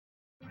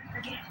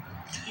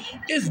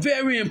it's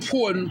very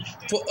important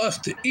for us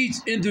to each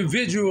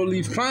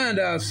individually find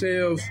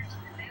ourselves,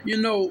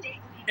 you know,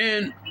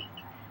 and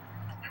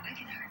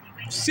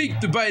seek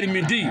the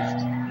vitamin D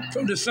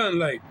from the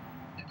sunlight.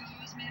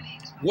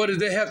 What does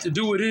that have to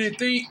do with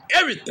anything?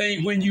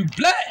 Everything when you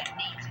black.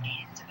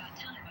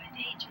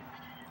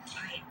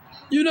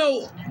 You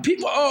know,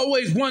 people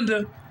always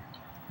wonder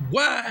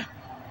why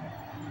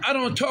I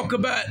don't talk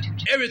about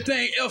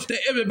everything else that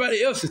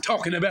everybody else is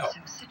talking about.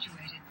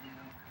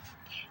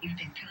 You've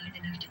been kind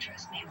enough to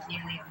trust me with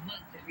nearly a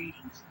month of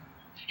readings.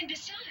 And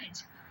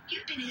besides,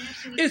 you've been an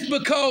absolute it's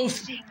because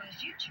seeing my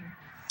future.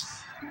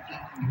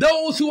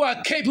 those who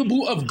are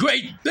capable of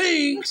great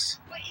things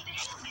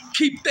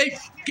keep their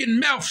fucking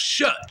mouth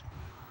shut.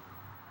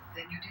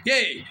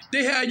 Yeah,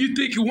 they have you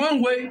thinking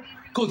one way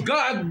because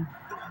God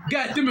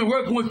got them and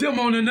working with them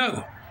on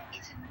another.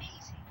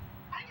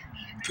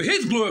 For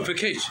his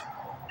glorification.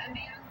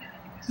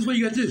 This is why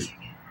you got this.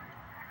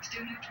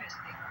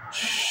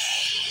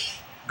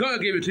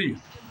 God gave it to you.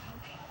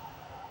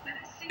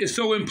 It's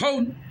so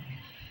important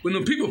when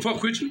the people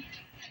fuck with you.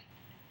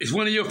 It's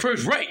one of your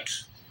first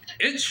rights.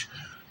 It's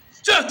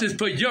justice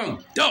for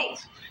young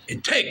Dolph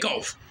and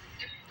Takeoff.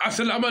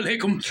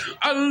 Assalamualaikum.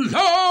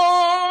 Allahu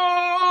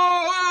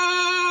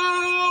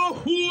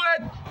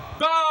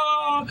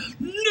Akbar.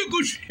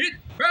 Niggas hit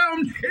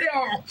round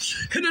here.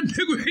 And the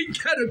nigga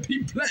ain't gotta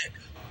be black.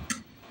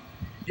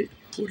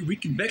 Puerto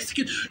Rican,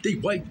 Mexican, they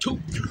white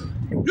too.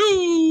 You